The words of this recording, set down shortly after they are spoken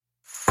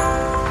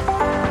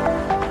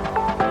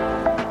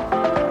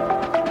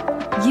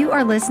You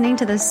are listening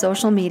to the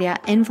Social Media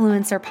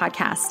Influencer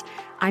Podcast.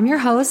 I'm your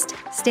host,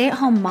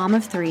 stay-at-home mom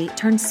of 3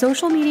 turned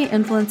social media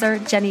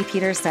influencer, Jenny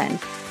Peterson.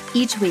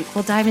 Each week,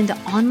 we'll dive into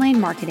online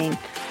marketing,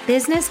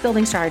 business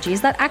building strategies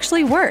that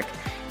actually work,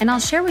 and I'll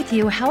share with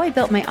you how I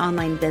built my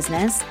online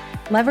business,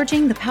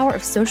 leveraging the power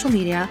of social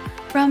media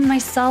from my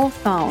cell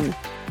phone.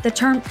 The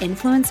term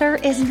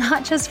influencer is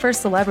not just for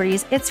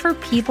celebrities, it's for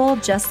people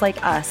just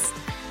like us.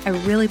 I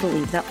really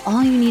believe that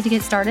all you need to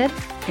get started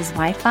is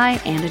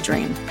Wi-Fi and a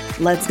dream.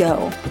 Let's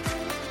go.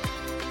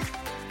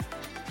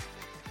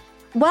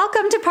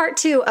 Welcome to part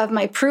 2 of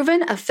my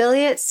Proven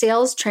Affiliate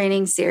Sales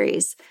Training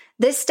series.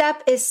 This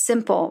step is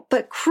simple,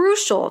 but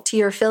crucial to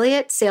your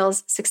affiliate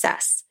sales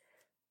success.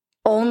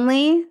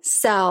 Only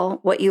sell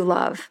what you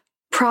love.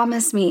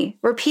 Promise me.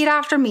 Repeat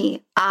after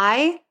me.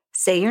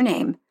 Say your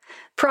name.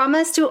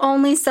 Promise to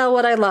only sell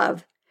what I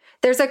love.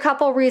 There's a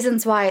couple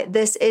reasons why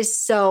this is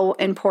so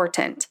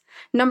important.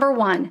 Number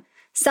 1,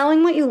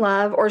 selling what you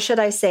love, or should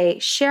I say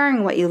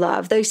sharing what you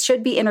love. They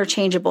should be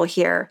interchangeable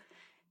here.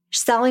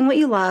 Selling what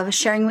you love,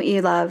 sharing what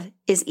you love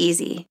is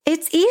easy.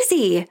 It's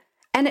easy,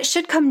 and it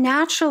should come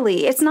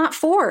naturally. It's not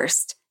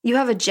forced. You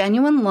have a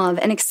genuine love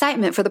and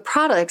excitement for the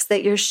products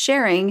that you're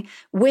sharing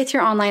with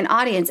your online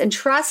audience. And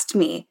trust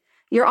me,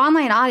 your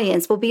online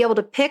audience will be able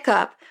to pick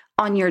up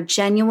on your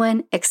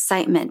genuine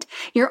excitement.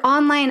 Your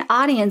online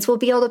audience will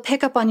be able to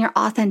pick up on your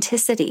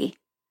authenticity.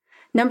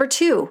 Number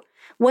 2,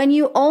 when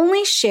you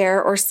only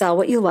share or sell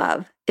what you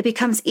love, it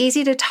becomes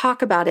easy to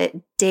talk about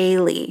it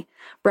daily.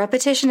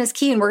 Repetition is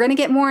key, and we're going to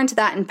get more into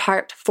that in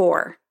part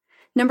 4.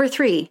 Number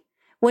 3,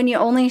 when you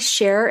only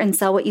share and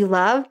sell what you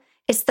love,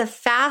 it's the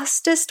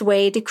fastest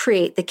way to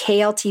create the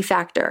KLT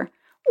factor,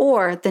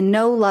 or the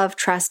know, love,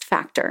 trust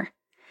factor.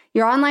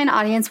 Your online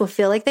audience will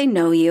feel like they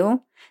know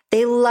you,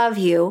 they love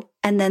you,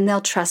 and then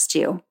they'll trust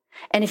you.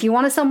 And if you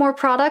want to sell more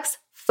products,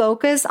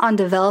 focus on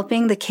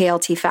developing the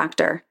KLT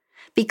factor.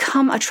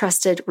 Become a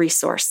trusted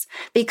resource.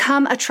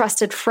 Become a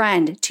trusted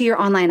friend to your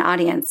online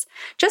audience.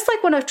 Just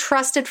like when a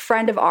trusted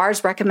friend of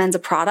ours recommends a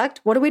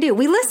product, what do?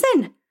 We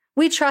listen.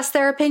 We trust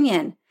their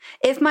opinion.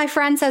 If my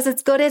friend says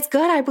it's good,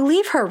 I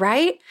believe her,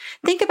 right?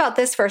 Think about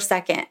this for a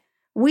second.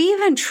 We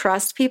even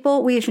trust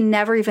people we've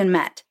never even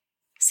met.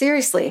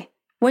 Seriously,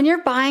 when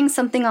you're buying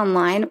something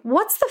online,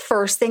 what's the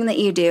first thing that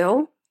you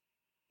do?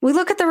 We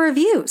look at the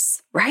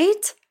reviews,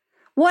 right?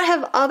 What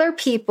have other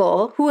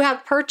people who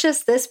have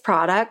purchased this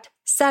product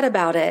said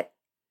about it?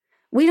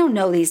 We don't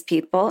know these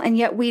people, and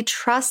yet we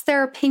trust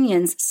their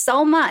opinions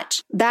so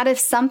much that if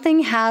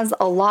something has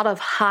a lot of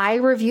high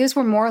reviews,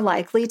 we're more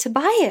likely to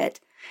buy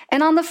it.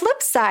 And on the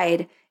flip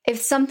side,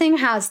 if something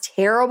has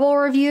terrible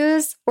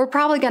reviews, we're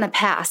probably going to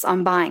pass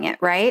on buying it,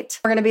 right?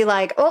 We're going to be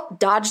like, oh,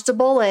 dodged a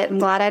bullet. I'm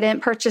glad I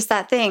didn't purchase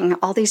that thing.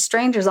 All these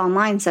strangers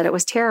online said it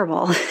was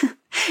terrible.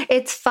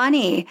 It's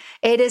funny.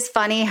 It is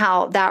funny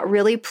how that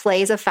really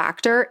plays a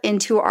factor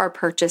into our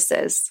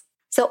purchases.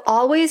 So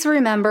always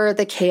remember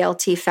the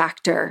KLT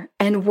factor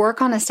and work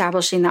on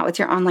establishing that with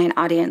your online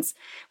audience.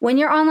 When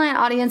your online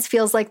audience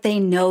feels like they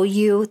know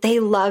you, they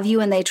love you,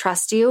 and they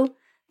trust you,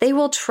 they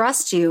will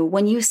trust you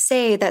when you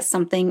say that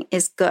something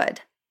is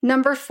good.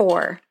 Number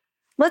 4,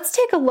 let's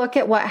take a look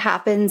at what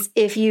happens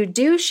if you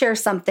do share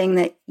something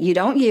that you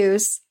don't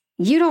use,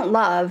 you don't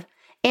love,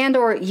 and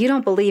or you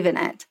don't believe in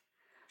it.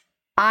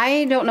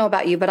 I don't know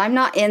about you, but I'm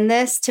not in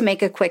this to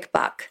make a quick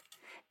buck.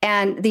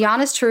 And the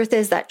honest truth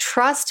is that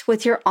trust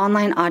with your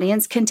online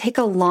audience can take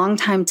a long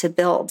time to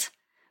build.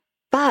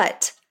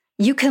 But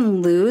you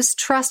can lose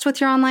trust with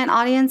your online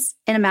audience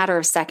in a matter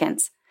of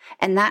seconds.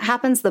 And that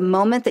happens the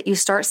moment that you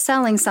start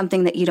selling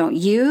something that you don't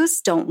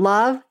use, don't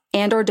love,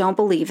 and or don't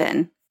believe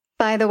in.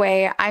 By the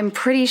way, I'm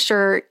pretty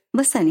sure,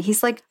 listen,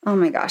 he's like, oh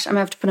my gosh, I'm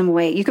gonna have to put him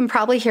away. You can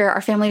probably hear our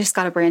family just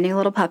got a brand new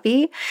little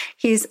puppy.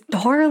 He's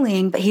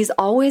darling, but he's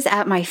always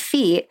at my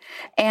feet.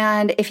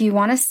 And if you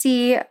want to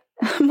see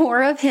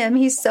more of him,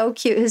 he's so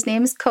cute. His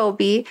name's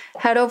Kobe.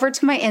 Head over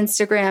to my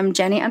Instagram,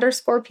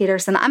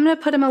 Jenny_Peterson. I'm going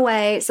to put him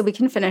away so we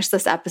can finish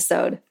this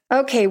episode.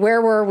 Okay, where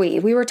were we?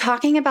 We were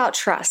talking about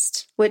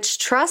trust, which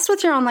trust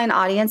with your online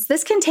audience,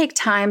 this can take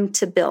time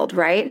to build,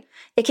 right?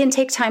 It can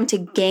take time to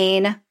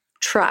gain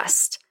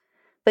trust,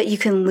 but you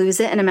can lose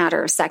it in a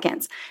matter of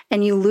seconds.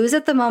 And you lose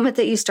it the moment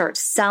that you start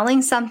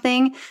selling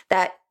something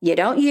that you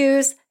don't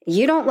use,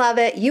 you don't love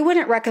it, you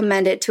wouldn't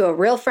recommend it to a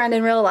real friend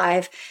in real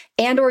life,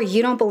 and or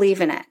you don't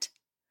believe in it.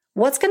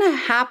 What's going to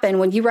happen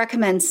when you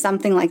recommend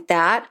something like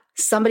that?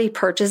 Somebody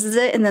purchases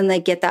it and then they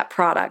get that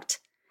product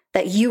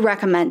that you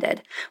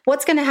recommended.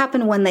 What's going to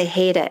happen when they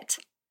hate it?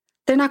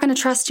 They're not going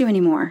to trust you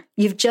anymore.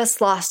 You've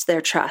just lost their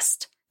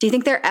trust. Do you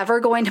think they're ever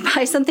going to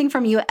buy something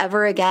from you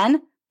ever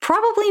again?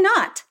 Probably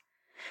not.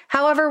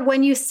 However,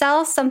 when you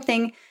sell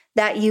something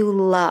that you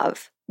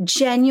love,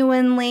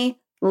 genuinely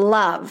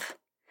love,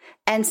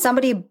 and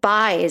somebody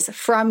buys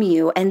from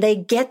you and they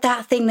get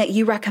that thing that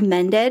you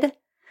recommended,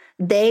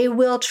 they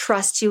will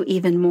trust you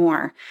even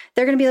more.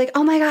 They're going to be like,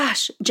 oh my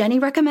gosh, Jenny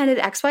recommended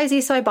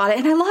XYZ, so I bought it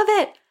and I love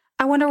it.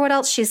 I wonder what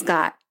else she's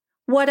got.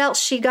 What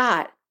else she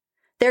got?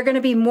 They're going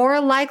to be more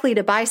likely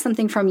to buy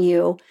something from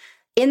you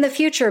in the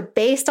future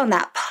based on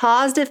that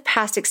positive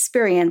past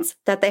experience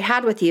that they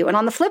had with you. And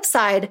on the flip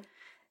side,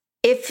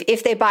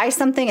 if they buy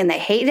something and they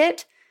hate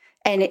it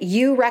and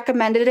you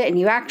recommended it and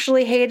you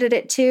actually hated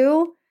it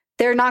too,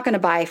 they're not going to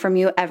buy from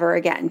you ever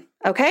again.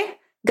 Okay?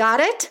 Got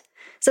it?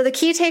 So the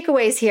key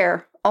takeaways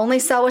here: only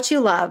sell what you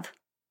love.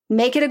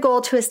 Make it a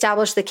goal to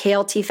establish the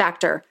KLT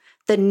factor,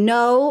 the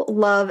know,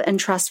 love, and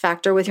trust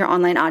factor with your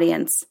online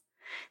audience.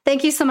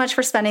 Thank you so much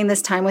for spending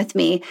this time with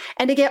me.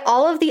 And to get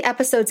all of the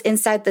episodes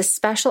inside the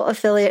special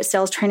affiliate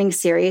sales training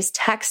series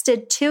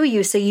texted to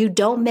you so you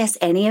don't miss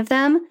any of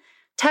them,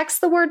 text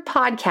the word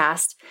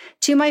podcast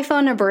to my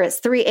phone number. It's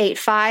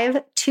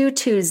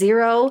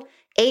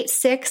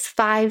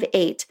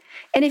 385-220-8658.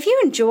 And if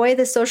you enjoy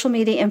the Social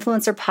Media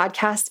Influencer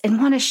Podcast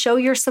and want to show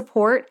your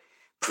support,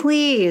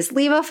 please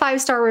leave a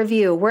 5-star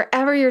review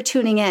wherever you're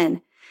tuning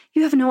in.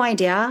 You have no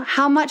idea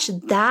how much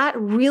that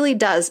really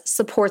does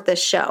support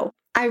this show.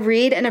 I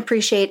read and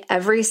appreciate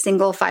every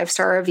single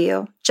 5-star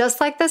review, just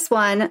like this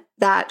one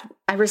that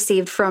I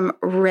received from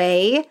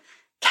Ray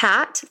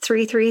Cat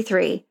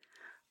 333.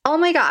 Oh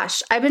my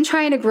gosh, I've been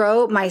trying to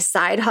grow my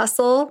side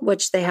hustle,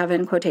 which they have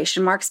in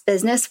quotation marks,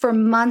 business for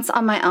months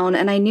on my own,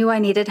 and I knew I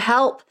needed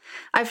help.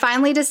 I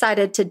finally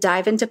decided to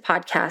dive into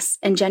podcasts,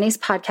 and Jenny's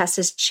podcast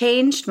has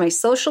changed my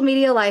social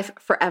media life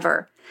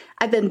forever.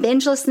 I've been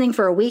binge listening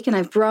for a week, and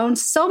I've grown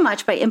so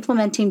much by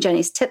implementing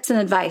Jenny's tips and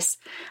advice.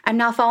 I'm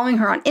now following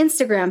her on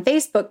Instagram,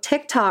 Facebook,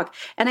 TikTok,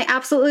 and I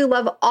absolutely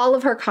love all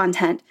of her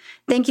content.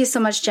 Thank you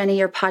so much, Jenny.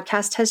 Your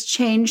podcast has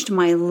changed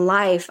my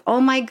life. Oh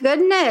my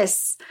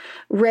goodness.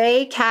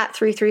 Ray Cat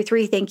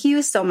 333, thank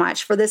you so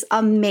much for this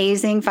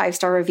amazing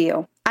 5-star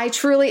review. I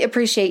truly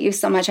appreciate you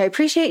so much. I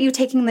appreciate you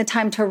taking the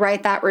time to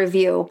write that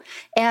review.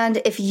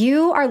 And if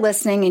you are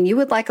listening and you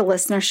would like a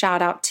listener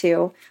shout out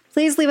too,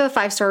 please leave a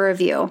 5-star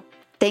review.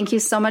 Thank you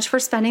so much for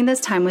spending this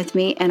time with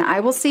me, and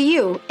I will see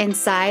you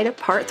inside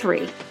part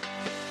 3.